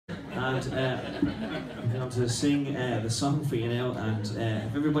and I'm going to sing the song for you now, and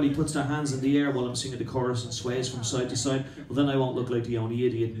if everybody puts their hands in the air while I'm singing the chorus and sways from side to side, well then I won't look like the only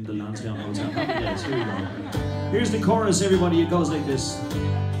idiot in the Lansdowne Hotel. Happy days, here we go. Here's the chorus, everybody, it goes like this.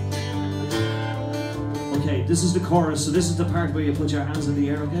 Okay, this is the chorus, so this is the part where you put your hands in the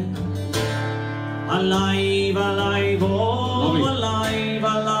air, okay? Alive, alive, oh, alive,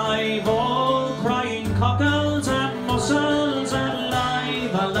 alive, oh, crying cockles and mussels,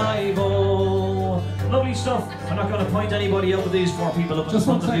 alive, alive, oh. Lovely stuff. I'm not going to point anybody out with these four people up in the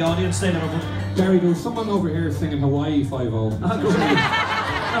front of the audience. They never put. Gary, there's someone over here singing Hawaii 5-0. Not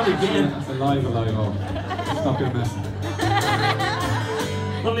again. That's alive, alive, oh. Stop your messing.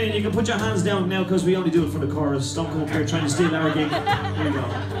 Lovely, and you can put your hands down now because we only do it for the chorus. Don't come up here trying to steal our gig. Here you go.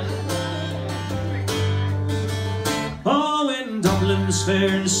 Oh, in Dublin's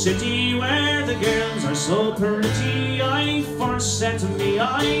fair city, where the girls are so pretty, I first set me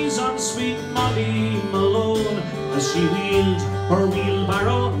eyes on sweet Molly Malone, as she wheeled her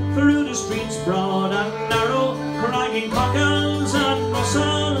wheelbarrow through the streets broad and narrow, crying cockles and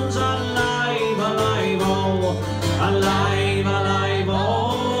mussels, alive, alive, oh, alive, alive,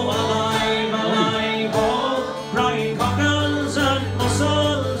 oh, alive, alive, oh, crying cockles and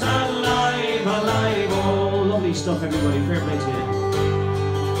mussels, alive, alive, oh. Lovely stuff, everybody. Fair play to you.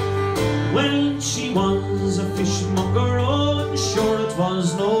 Well, she was a fishmonger, oh, and sure it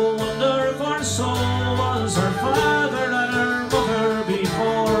was no wonder, for so was her father and her mother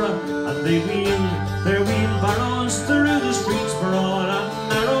before, and they wheeled their wheelbarrows through the streets broad and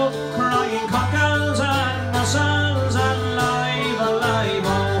narrow, crying cockles and mussels, alive, alive,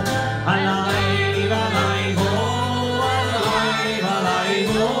 oh, alive, alive, oh, alive,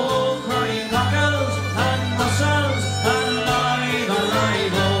 alive, oh, crying cockles and mussels, alive,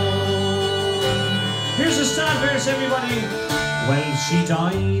 alive, oh. Here's a sad verse, everybody. Well, she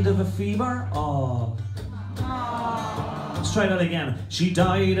died of a fever, oh. Let's try that again. She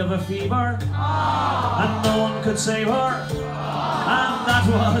died of a fever, and no one could save her, and that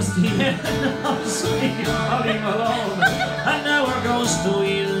was the end of sweet Molly Malone. And now her ghost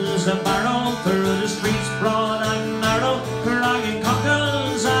wheels a barrow through the streets broad and narrow, crying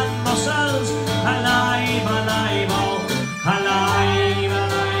cockles and mussels, alive, alive, oh, alive,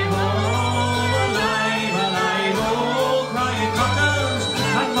 alive, oh, alive, alive, oh, crying cockles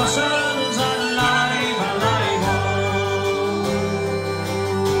and mussels, alive, alive, oh.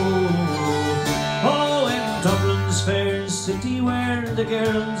 Oh, in Dublin's fair city, where the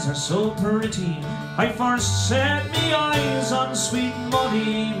girls are so pretty, I first set me eyes on sweet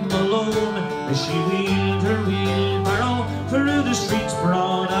Molly Malone, as she wheeled her wheelbarrow through the streets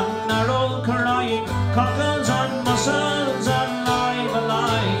broad and narrow, crying cockles and mussels, alive,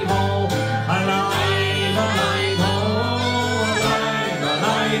 alive, oh, alive, alive, oh, alive,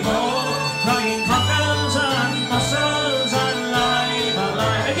 alive, oh, crying